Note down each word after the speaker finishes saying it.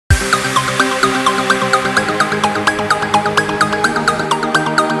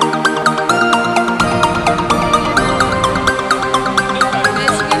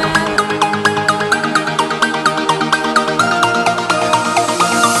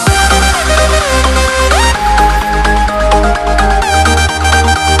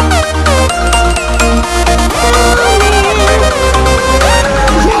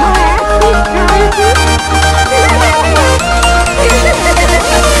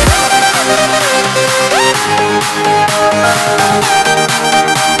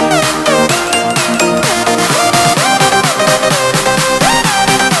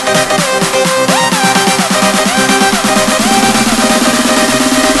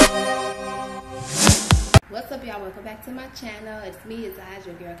y'all, welcome back to my channel. It's me, it's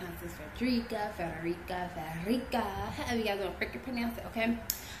your girl Constance, Fredericka. However you guys want to freaking pronounce it, okay?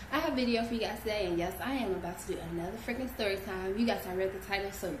 I have a video for you guys today, and yes, I am about to do another freaking story time. You guys already read the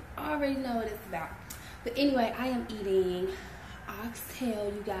title, so you already know what it's about. But anyway, I am eating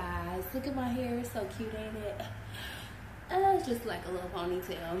oxtail, you guys. Look at my hair, it's so cute, ain't it? It's just like a little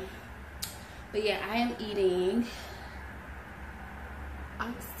ponytail. But yeah, I am eating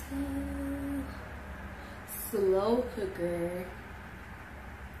oxtail slow cooker.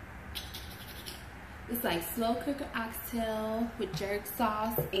 It's like slow cooker oxtail with jerk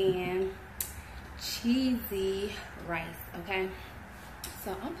sauce and cheesy rice, okay?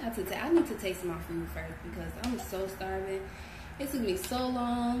 So I'm about to I need to taste my food first because I'm so starving. It took me so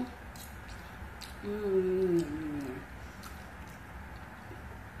long.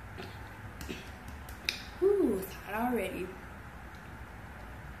 Ooh, it's hot already.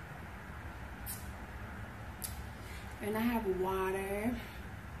 And I have water.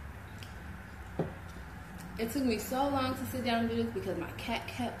 It took me so long to sit down and do this because my cat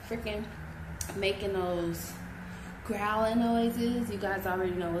kept freaking making those growling noises. You guys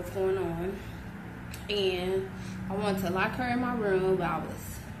already know what's going on. And I wanted to lock her in my room, but I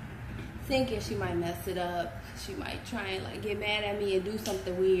was thinking she might mess it up. She might try and like get mad at me and do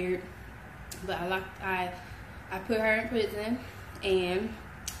something weird. But I put her in prison, and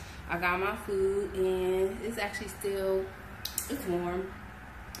I got my food, and it's actually still, it's warm.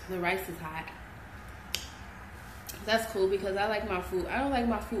 The rice is hot. That's cool because I like my food. I don't like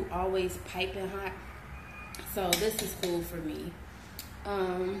my food always piping hot. So this is cool for me.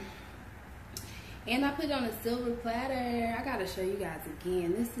 And I put it on a silver platter. I gotta show you guys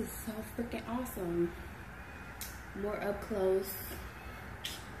again. This is so freaking awesome. More up close.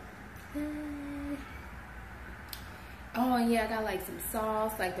 Oh, and yeah, I got like some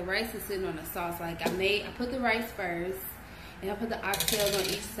sauce. Like the rice is sitting on the sauce. Like I put the rice first, and I put the oxtails on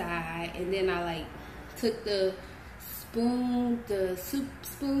each side, and then I like took the soup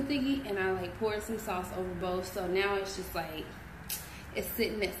spoon thingy, and I like poured some sauce over both. So now it's just like it's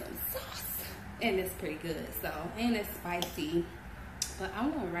sitting in some sauce, and it's pretty good. So, and it's spicy, but I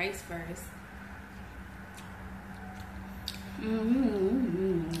want rice first.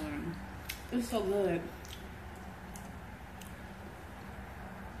 It's so good.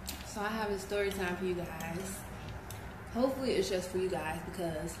 So I have a story time for you guys. Hopefully it's just for you guys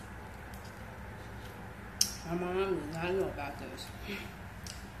because my mom does not know about this.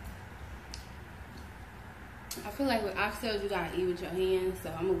 I feel like with oxtails you gotta eat with your hands, so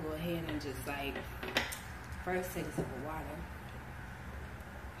I'm gonna go ahead and just like first take a sip of water.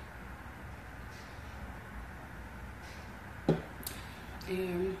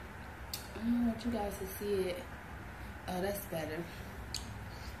 And I don't want you guys to see it. Oh, that's better.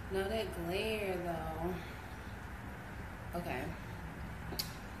 No, that glare though. Okay,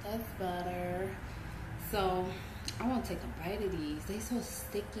 that's better. So I want to take a bite of these. They so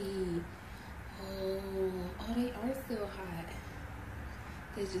sticky. Oh, they are still hot.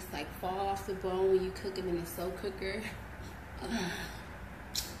 They just like fall off the bone when you cook them in a slow cooker.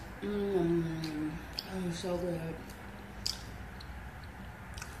 Oh, so good.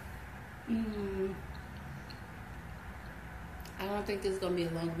 I don't think this is gonna be a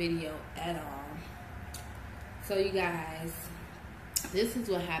long video at all. So you guys, this is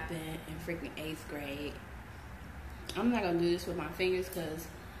what happened in freaking 8th grade. I'm not gonna do this with my fingers because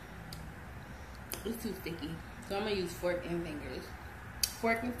it's too sticky. So I'm gonna use fork and fingers.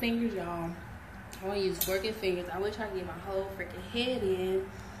 Fork and fingers, y'all. I wanna use fork and fingers. I wish I could get my whole freaking head in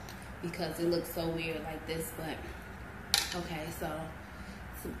because it looks so weird like this, but okay, so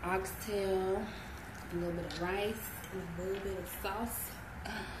some oxtail, a little bit of rice, and a little bit of sauce.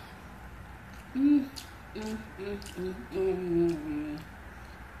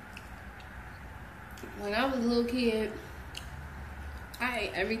 When I was a little kid, I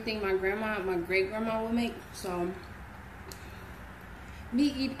ate everything my great grandma would make. So me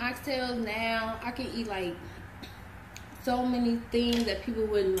eating oxtails now, I can eat like so many things that people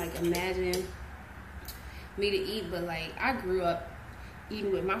wouldn't like imagine me to eat. But like I grew up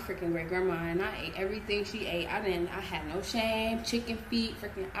eating with my freaking great grandma, and I ate everything she ate. I had no shame. Chicken feet,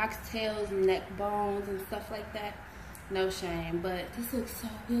 freaking oxtails, neck bones, and stuff like that. No shame. But this looks so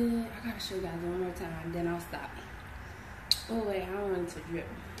good. I gotta show you guys one more time, then I'll stop. Oh wait, I don't want it to drip.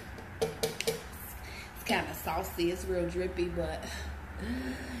 It's kind of saucy. It's real drippy, but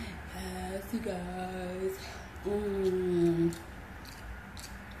yes, you guys.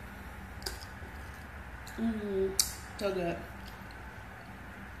 So good.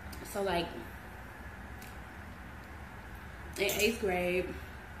 So like in 8th grade,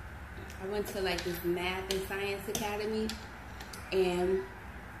 I went to like this math and science academy, and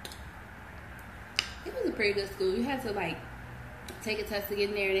it was a pretty good school. You had to like take a test to get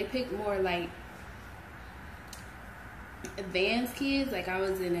in there, and they picked more like advanced kids. Like I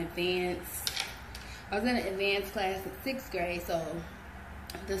was in an advanced class in 6th grade, so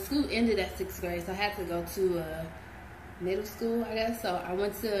the school ended at 6th grade, so I had to go to a middle school, I guess. So I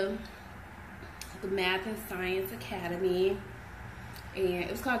went to the Math and Science Academy, and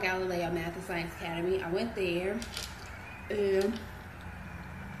it was called Galileo Math and Science Academy. I went there, and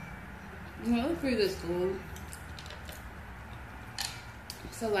you know, it was a pretty good school.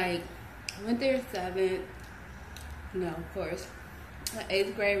 So like, I went there 7th, you know, of course.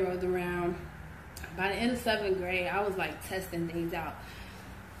 8th grade rolled around. By the end of 7th grade, I was like testing things out.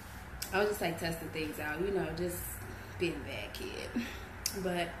 I was just like testing things out, you know, just being a bad kid.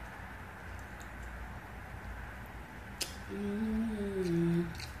 But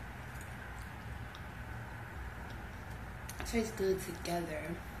it tastes good together.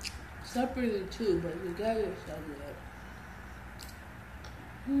 Separately too, but together it's so good.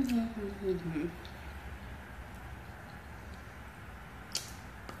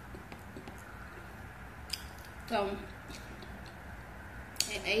 So,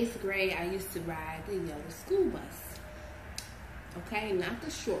 in 8th grade, I used to ride the yellow school bus. Okay, not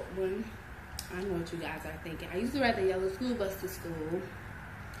the short one. I know what you guys are thinking. I used to ride the yellow school bus to school.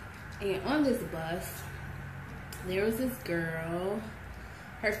 And on this bus, there was this girl.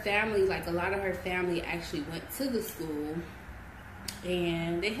 Her family, like a lot of her family actually went to the school.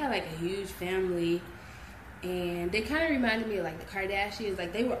 And they had like a huge family. And they kind of reminded me of like the Kardashians.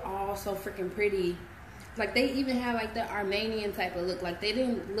 Like they were all so freaking pretty. Like they even had like the Armenian type of look. Like they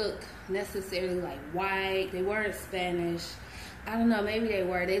didn't look necessarily like white. They weren't Spanish. I don't know, maybe they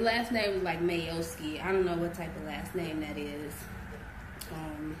were. Their last name was like Mayoski. I don't know what type of last name that is.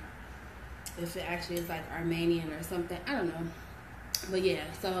 If it actually is like Armenian or something. I don't know. But yeah,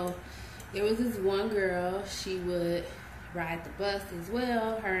 so there was this one girl. She would ride the bus as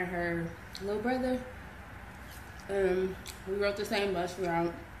well. Her and her little brother. We rode the same bus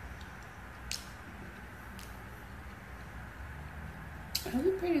route. It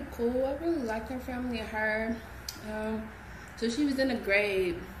was pretty cool. I really liked her family and her. So she was in a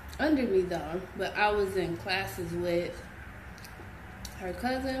grade under me though, but I was in classes with her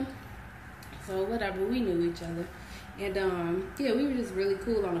cousin. So whatever, we knew each other. And yeah, we were just really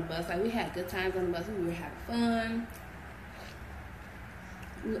cool on the bus. Like we had good times on the bus. We were having fun.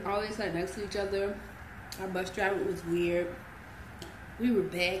 We always sat next to each other. Our bus driver was weird. We were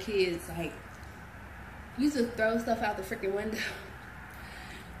bad kids. Like, we used to throw stuff out the freaking window.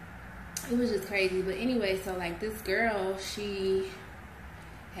 It was just crazy. But anyway, so like this girl, she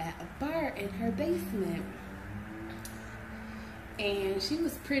had a bar in her basement. And she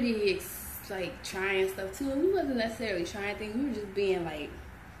was pretty, like, trying stuff too. And we wasn't necessarily trying things. We were just being, like,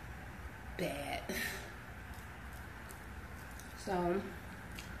 bad. So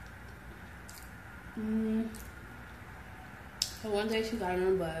one day she got on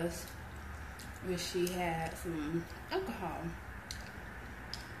a bus and she had some alcohol.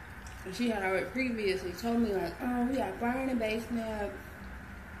 And she had already previously told me, like, oh, we got fire in the basement.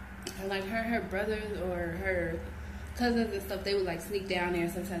 And like her brothers or her cousins and stuff, they would like sneak down there.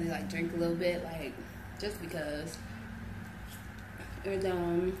 Sometimes they like drink a little bit, like just because.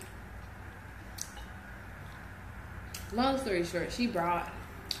 And long story short, she brought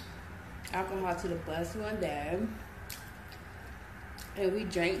alcohol to the bus one day, and we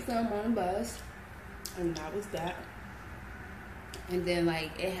drank some on the bus, and that was that. And then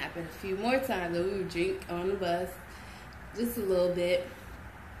like it happened a few more times that we would drink on the bus, just a little bit,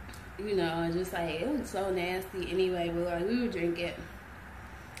 you know, just like it was so nasty anyway. But like we would drink it,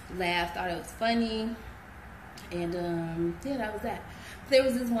 laugh, thought it was funny, and yeah, that was that. There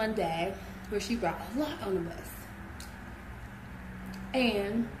was this one day where she brought a lot on the bus,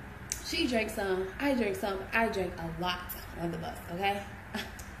 and she drank some, I drank some, I drank a lot on the bus, okay?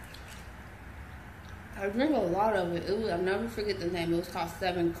 I drank a lot of it. I'll never forget the name. It was called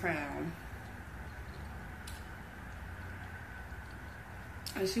 7 Crown.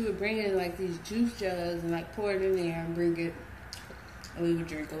 And she would bring in like these juice jugs and like pour it in there and bring it, and we would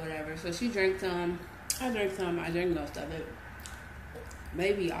drink or whatever. So she drank some, I drank some, I drank most of it.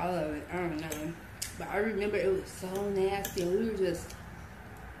 Maybe all of it, I don't know. But I remember it was so nasty, and we were just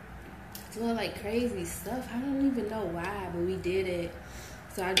doing like crazy stuff. I don't even know why, but we did it.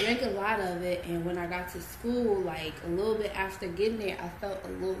 So I drank a lot of it, and when I got to school, like a little bit after getting there, I felt a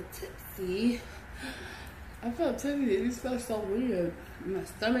little tipsy. I felt tipsy. It just felt so weird. My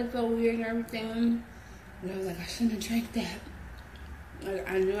stomach felt weird and everything. And I was like, I shouldn't have drank that. Like,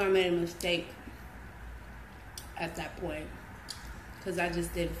 I knew I made a mistake at that point because I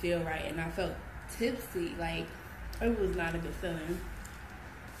just didn't feel right, and I felt tipsy. Like, it was not a good feeling.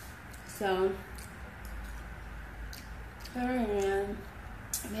 So here I am.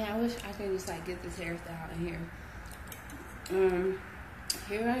 Man, I wish I could just like get this hairstyle in here.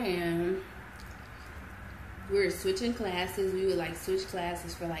 Here I am. We were switching classes. We would like switch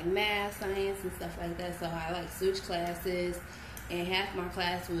classes for like math, science, and stuff like that. So I like switched classes, and half my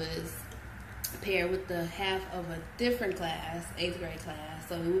class was paired with the half of a different class, 8th grade class.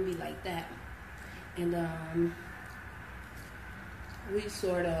 So it would be like that. And we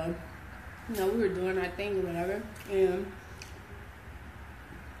sort of, you know, we were doing our thing or whatever. And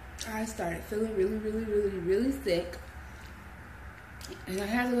I started feeling really sick. And I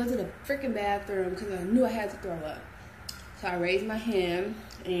had to go to the freaking bathroom because I knew I had to throw up. So I raised my hand,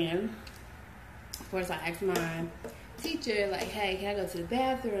 and of course I asked my teacher, like, hey, can I go to the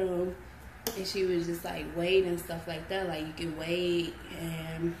bathroom? And she was just like, wait and stuff like that. Like, you can wait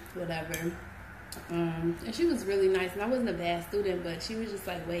and whatever. And she was really nice. And I wasn't a bad student, but she was just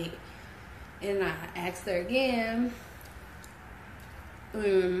like, wait. And I asked her again.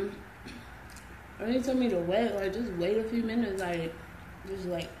 And they told me to wait, like, just wait a few minutes, like, just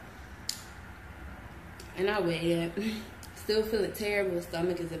wait. And I waited. Still feeling terrible.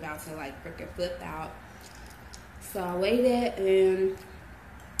 Stomach is about to, like, freaking flip out. So I waited, and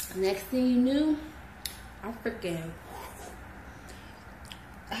next thing you knew, I threw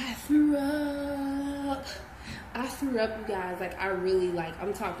up. I threw up, you guys. Like, I really, like,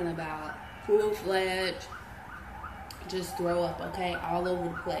 I'm talking about full-fledged, just throw up, okay? All over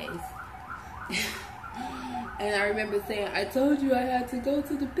the place. And I remember saying, I told you I had to go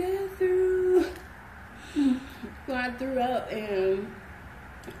to the bathroom. So I threw up, and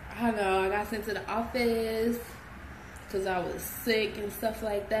I don't know, I got sent to the office because I was sick and stuff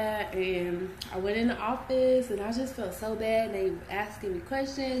like that. And I went in the office, and I just felt so bad. They were asking me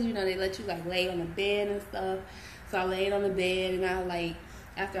questions. You know, they let you like lay on the bed and stuff. So I laid on the bed, and I like,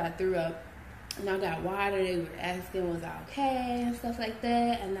 after I threw up, and I got water, they were asking, was I okay, and stuff like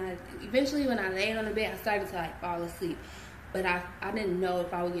that. And I eventually, when I laid on the bed, I started to like fall asleep. But I didn't know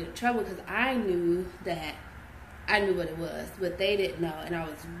if I would get in trouble because I knew that I knew what it was, but they didn't know. And I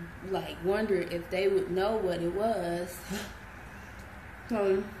was like wondering if they would know what it was.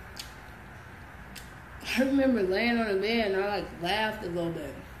 So I remember laying on the bed, and I like laughed a little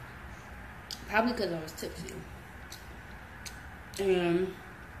bit, probably because I was tipsy. And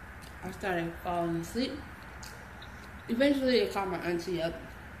I started falling asleep. Eventually, they called my auntie up.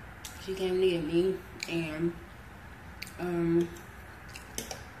 She came to get me, and I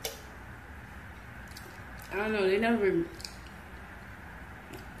don't know, they never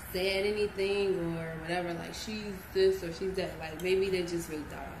said anything or whatever, like she's this or she's that. Like, maybe they just really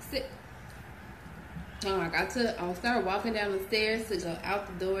thought I was sick. So I started walking down the stairs to go out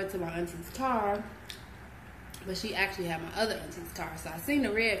the door to my auntie's car. But she actually had my other auntie's car. So I seen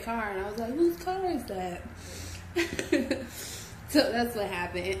the red car, and I was like, whose car is that? So that's what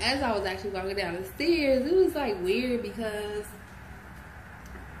happened. And as I was actually walking down the stairs, it was like weird because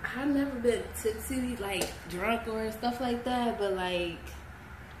I've never been tipsy, like drunk or stuff like that. But like,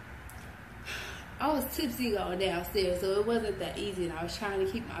 I was tipsy going downstairs, so it wasn't that easy. And I was trying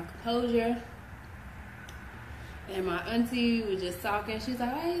to keep my composure. And my auntie was just talking. She's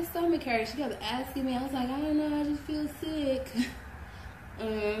like, why your stomach hurt? She kept asking me. I was like, I don't know, I just feel sick.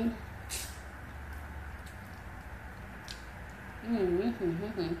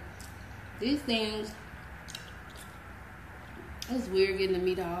 These things, it's weird getting the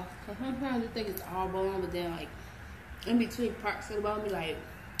meat off. Cause sometimes you think it's all bone, but then like in between parts of the bone be like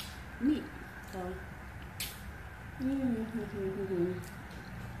meat. So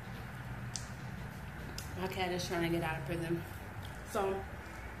my cat is trying to get out of prison. So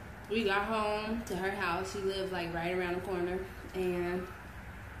we got home to her house. She lived like right around the corner, and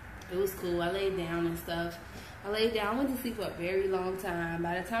it was cool. I laid down and stuff. I laid down. I went to sleep for a very long time.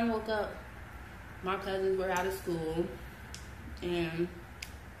 By the time I woke up, my cousins were out of school, and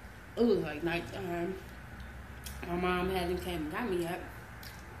it was like nighttime. My mom hadn't came and got me yet,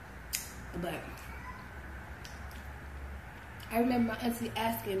 but I remember my auntie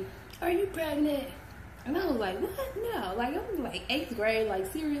asking, "Are you pregnant?" And I was like, what? No. Like, I was like 8th grade. Like,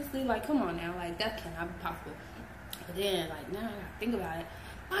 seriously? Like, come on now. Like, that cannot be possible. But then, like, now I gotta think about it.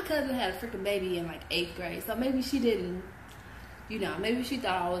 My cousin had a freaking baby in, like, 8th grade. So maybe she didn't, you know, maybe she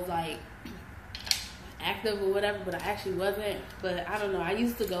thought I was, like, active or whatever. But I actually wasn't. But I don't know. I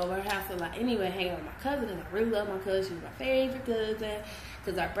used to go over her house a lot anyway, hang out with my cousin. Because I really love my cousin. She was my favorite cousin.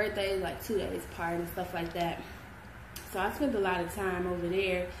 Because our birthday is, like, 2 days apart and stuff like that. So I spent a lot of time over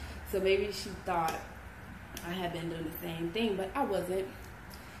there. So maybe she thought I had been doing the same thing, but I wasn't.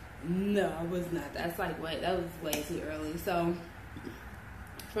 No, I was not. That's like, wait, that was way too early. So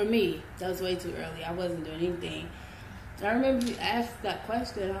for me, that was way too early. I wasn't doing anything. I remember you asked that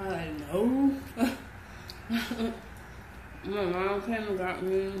question. I was like, no. My mom came and got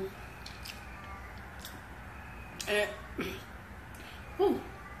me. And, whew,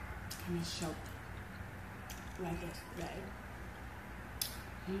 I'm just choked. Like yesterday.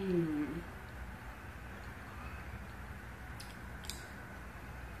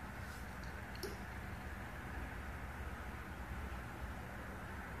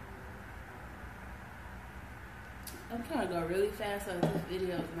 I'm trying to go really fast so this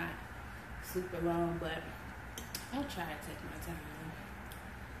video is not super long, but I'll try to take my time.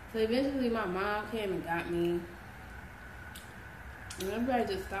 So eventually my mom came and got me. And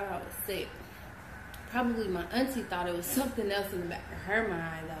everybody just thought I was sick. Probably my auntie thought it was something else in the back of her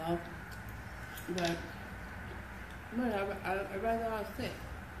mind though. But whatever, everybody thought I was sick.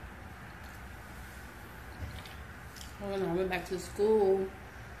 When I went back to school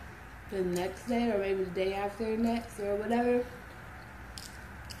the next day, or maybe the day after next, or whatever,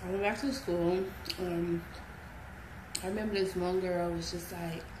 I went back to school. I remember this one girl was just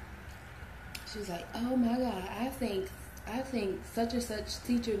like, she was like, oh my God, I think such and such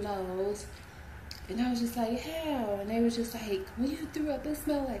teacher knows. And I was just like, how? And they was just like, when you threw up, it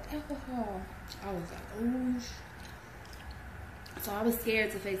smelled like alcohol. I was like, oh. So I was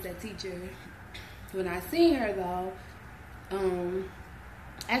scared to face that teacher. When I seen her though,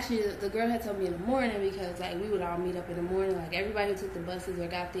 actually the girl had told me in the morning, because like we would all meet up in the morning, like everybody who took the buses or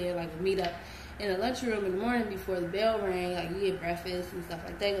got there, like would meet up in the lunchroom in the morning before the bell rang. Like you get breakfast and stuff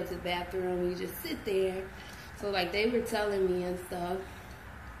like that, go to the bathroom, you just sit there. So like they were telling me and stuff,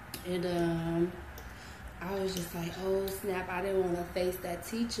 and I was just like, oh snap, I didn't want to face that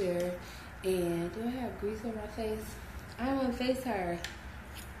teacher. And do I have grease on my face? I didn't want to face her.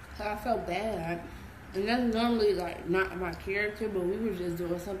 So I felt bad. And that's normally like not my character, but we were just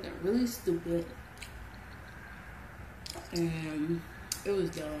doing something really stupid. And it was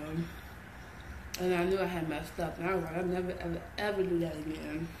dumb. And I knew I had messed up. And I was like, I'll never, ever do that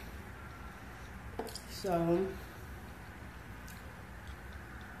again. So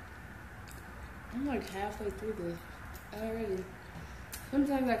I'm like halfway through this already.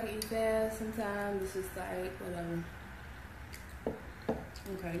 Sometimes I can eat fast, sometimes it's just like, whatever.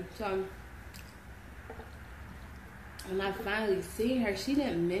 Okay, so when I finally seen her, she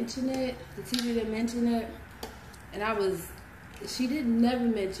didn't mention it. The teacher didn't mention it. And she never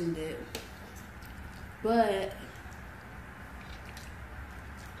mentioned it. But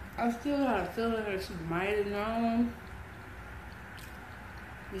I still had a feeling that she might have known.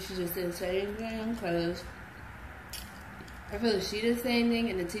 But she just didn't say anything, because I feel like she didn't say anything,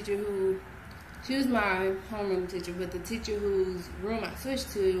 and the teacher she was my homeroom teacher, but the teacher whose room I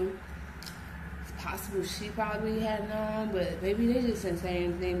switched to, it's possible she probably had known, but maybe they just didn't say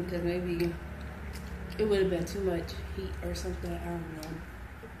anything because maybe it would have been too much heat or something. I don't know.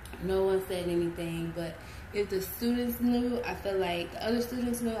 No one said anything, but if the students knew, I feel like the other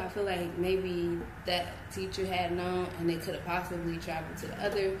students knew, I feel like maybe that teacher had known and they could have possibly traveled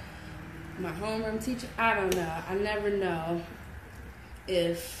to my homeroom teacher. I don't know. I never know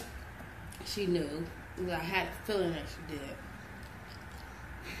if she knew. I had a feeling that she did.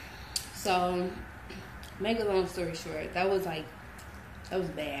 So, make a long story short, that was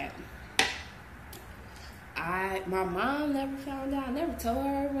bad. My mom never found out. I never told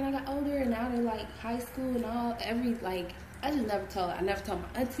her when I got older, and now they're like high school and all. I just never told her. I never told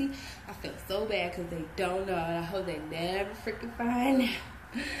my auntie. I feel so bad because they don't know. And I hope they never freaking find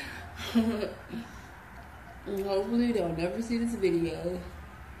out. And hopefully they'll never see this video.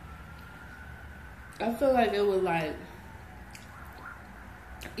 I feel like it was like,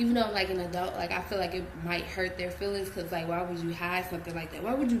 even though I'm like an adult, like I feel like it might hurt their feelings, because like why would you hide something like that?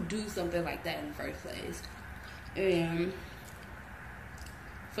 Why would you do something like that in the first place? And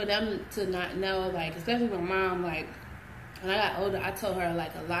for them to not know, like especially my mom, like when I got older, I told her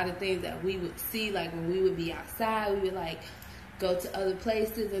like a lot of things that we would see, like when we would be outside, we would like go to other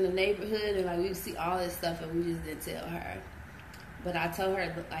places in the neighborhood, and like we would see all this stuff, and we just didn't tell her. But I told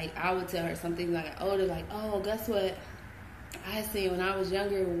her, like I would tell her something like older, like, oh, guess what I seen when I was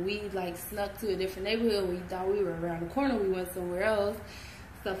younger, when we like snuck to a different neighborhood, we thought we were around the corner, we went somewhere else,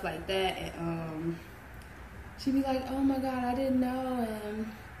 stuff like that. And she'd be like, oh my God, I didn't know,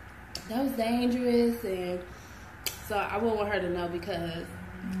 and that was dangerous. And so I wouldn't want her to know, because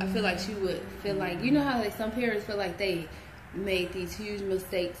I feel like she would feel like, you know how like some parents feel like they made these huge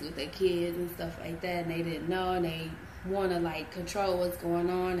mistakes with their kids and stuff like that, and they didn't know, and they want to like control what's going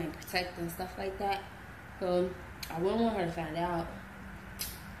on and protect and stuff like that. So I wouldn't want her to find out.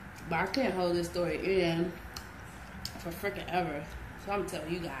 But I can't hold this story in for freaking ever. So I'm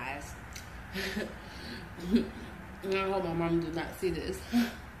telling you guys. And I hope my mom do not see this.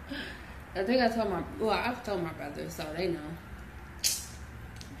 I think I've told my brothers, so they know.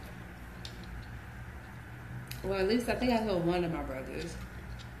 Well, at least I think I told one of my brothers.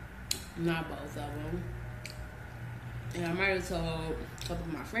 Not both of them. And I might have told a couple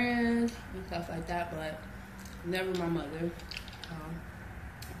of my friends and stuff like that, but never my mother.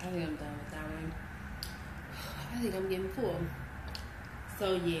 I think I'm done with that one. I think I'm getting full.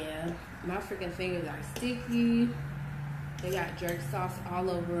 So yeah, my freaking fingers are sticky. They got jerk sauce all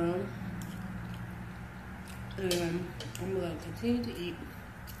over them. And I'm going to continue to eat.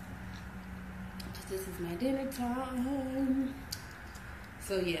 Because this is my dinner time.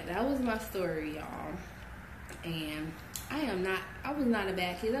 So yeah, that was my story, y'all. And I was not a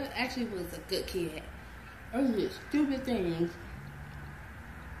bad kid. I actually was a good kid. I was just stupid things.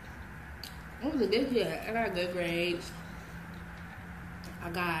 I was a good kid. I got good grades.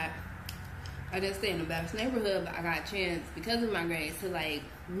 I didn't stay in the best neighborhood, but I got a chance because of my grades to like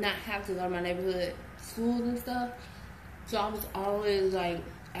not have to go to my neighborhood schools and stuff. So I was always like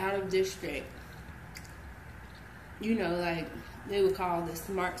out of district. You know, like they would call the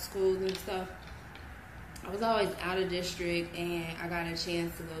smart schools and stuff. I was always out of district, and I got a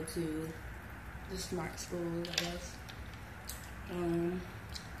chance to go to the smart schools, I guess.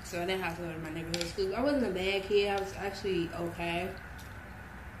 So I didn't have to go to my neighborhood schools. I wasn't a bad kid. I was actually okay.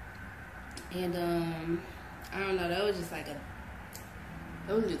 And I don't know. That was just like it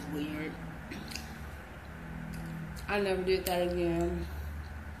was just weird. I never did that again.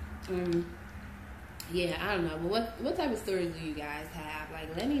 Yeah, I don't know. But what type of stories do you guys have?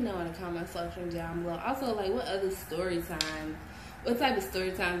 Like, let me know in the comment section down below. Also, like, what other story time? What type of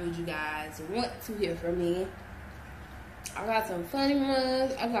story time would you guys want to hear from me? I got some funny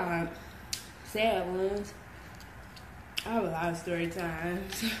ones. I got sad ones. I have a lot of story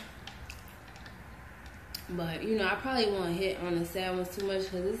times. But, you know, I probably won't hit on the sad ones too much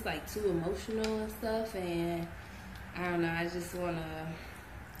because it's, like, too emotional and stuff. And, I don't know, I just want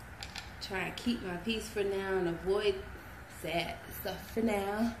to try and keep my peace for now and avoid sad stuff for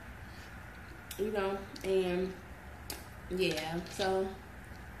now. You know, and, yeah, so,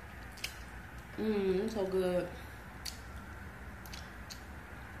 it's so good.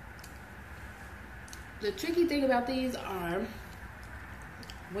 The tricky thing about these are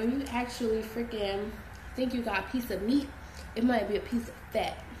when you actually freaking think you got a piece of meat, it might be a piece of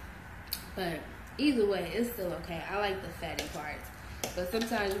fat. But either way, it's still okay. I like the fatty parts. But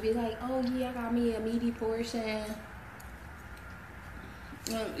sometimes you be like, oh yeah, I got me a meaty portion.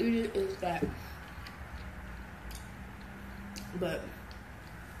 No, it's fat. But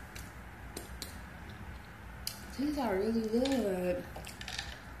these are really good.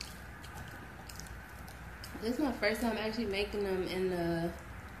 This is my first time actually making them in the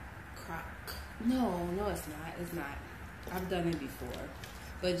crock. No, it's not. It's not. I've done it before.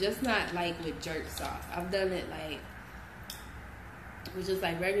 But just not like with jerk sauce. I've done it like with just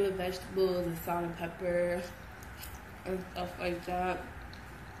like regular vegetables and salt and pepper and stuff like that.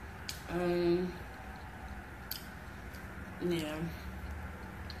 Yeah.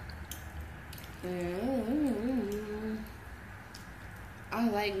 I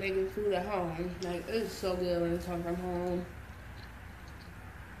like making food at home. Like, it's so good when it's home from home.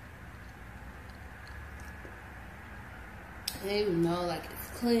 And you know, like,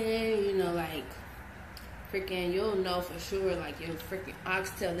 it's clean. You know, like, freaking, you'll know for sure, like, your freaking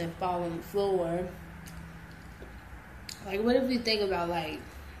oxtail didn't fall on the floor. Like, what if you think about, like,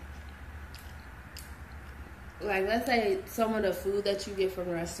 let's say some of the food that you get from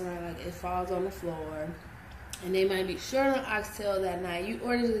a restaurant, like, it falls on the floor. And they might be short on oxtail that night. You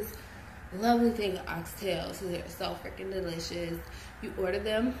order this lovely thing of oxtails. So they're so freaking delicious. You order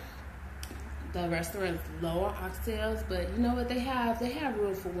them. The restaurant's low on oxtails. But you know what they have? They have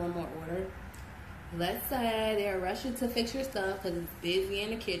room for one more order. Let's say they're rushing to fix your stuff because it's busy in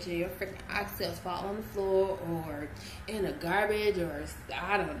the kitchen. Your freaking oxtails fall on the floor or in the garbage or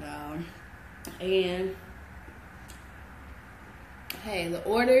I don't know. And hey, the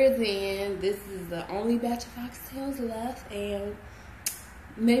order is in. This is the only batch of oxtails left, and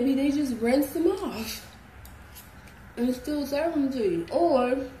maybe they just rinse them off and still serve them to you.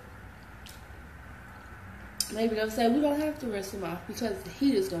 Or maybe they'll say, we don't have to rinse them off because the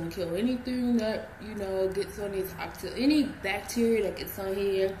heat is going to kill anything that, you know, gets on these oxtails. Any bacteria that gets on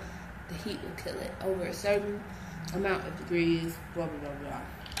here, the heat will kill it over a certain amount of degrees, blah, blah, blah, blah.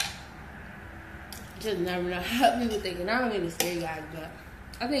 Just never know how people think. And I don't mean to scare you guys, but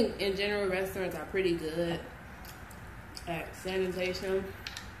I think in general restaurants are pretty good at sanitation.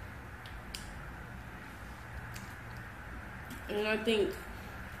 And I think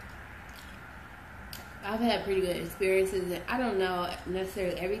I've had pretty good experiences. And I don't know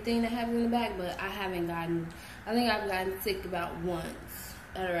necessarily everything that happens in the back, but I think I've gotten sick about once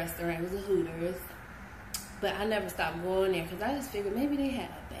at a restaurant. It was a Hooters. But I never stopped going there because I just figured maybe they had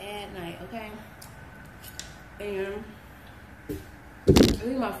a bad night, okay? And I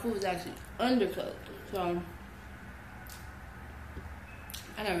think my food was actually undercooked. So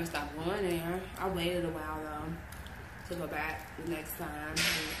I never stopped going there. I waited a while though to go back the next time.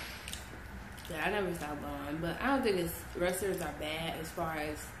 But, yeah, I never stopped going. But I don't think restaurants are bad as far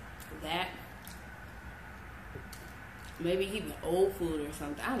as that. Maybe even old food or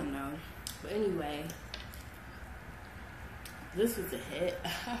something. I don't know. But anyway, this was a hit.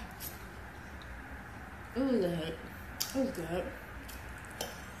 It was a hit. It was good.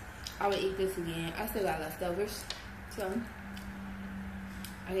 I would eat this again. I still got leftovers. So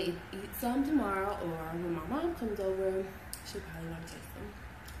I can eat some tomorrow, or when my mom comes over, she'll probably want to taste them.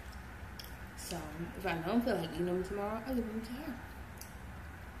 So if I don't feel like eating them tomorrow, I'll give them to her.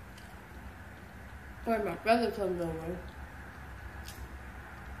 Or if my brother comes over,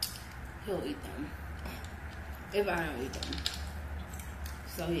 he'll eat them. If I don't eat them.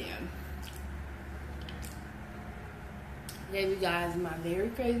 So yeah. Gave you guys my very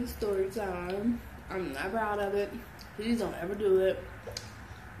crazy story time. I'm not proud of it. Please don't ever do it.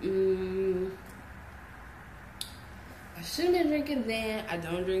 I shouldn't have been drinking then. I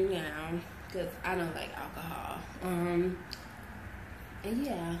don't drink now because I don't like alcohol. And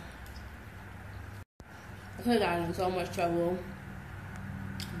yeah, I could have gotten in so much trouble,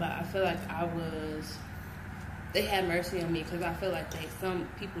 but I feel like they had mercy on me because I feel like some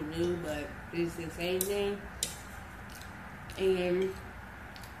people knew, but they just didn't say anything. And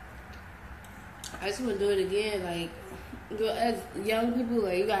I just want to do it again. Like, as young people,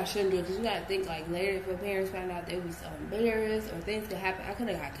 like, you guys shouldn't do it because you gotta think, like, later if your parents found out, they'd be so embarrassed or things could happen. I could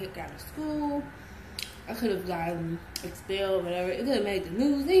have got kicked out of school. I could have gotten expelled, whatever. It could have made the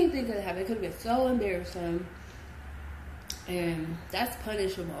news. Anything could have happened. It could have been so embarrassing. And that's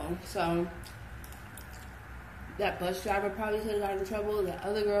punishable. So that bus driver probably could have gotten in trouble. That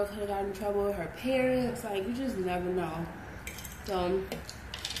other girl could have gotten in trouble. Her parents. Like, you just never know. So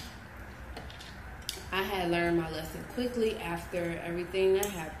I had learned my lesson quickly after everything that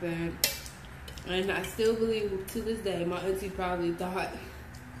happened. And I still believe to this day, my auntie probably thought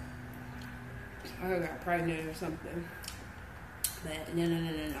I got pregnant or something. But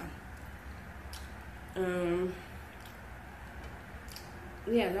no.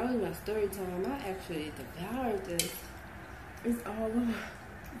 Yeah, that was my story time. I actually devoured this. It's all over.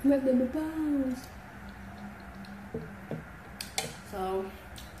 Nothing but bones. So,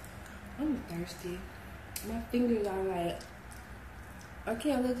 I'm thirsty. My fingers are like, I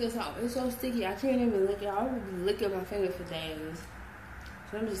can't lick this off. It's so sticky. I can't even lick it. I would be licking my fingers for days.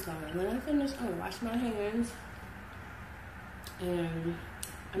 So I'm just going, when I finish, I'm going to wash my hands. And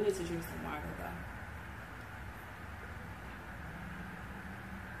I need to drink some water though.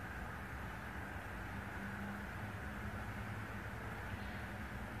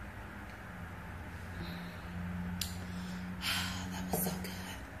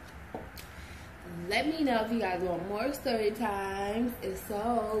 Let me know if you guys want more story times. If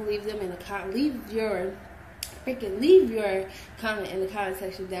so, leave them in the leave your comment in the comment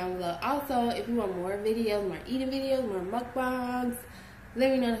section down below. Also, if you want more videos, more eating videos, more mukbangs,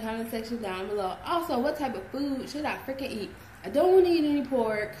 let me know in the comment section down below. Also, what type of food should I freaking eat? I don't want to eat any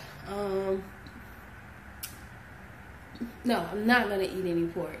pork. No, I'm not gonna eat any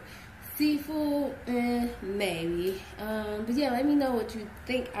pork. Seafood, maybe. But yeah, let me know what you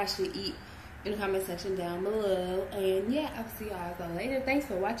think I should eat in the comment section down below. And yeah, I'll see y'all all later. Thanks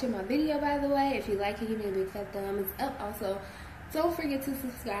for watching my video, by the way. If you like it, give me a big fat thumbs up. Also, don't forget to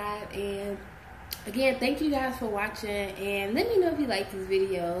subscribe. And again, thank you guys for watching. And let me know if you like these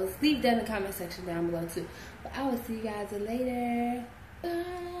videos. Leave that in the comment section down below too. But I will see you guys later. Bye.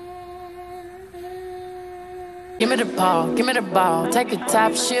 Give me the ball, give me the ball, take a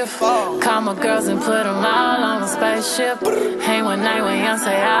top shift. Call my girls and put them all on a spaceship. Hang one night when young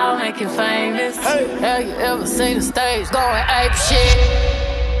say I'll make you famous. Have you ever seen the stage going ape shit?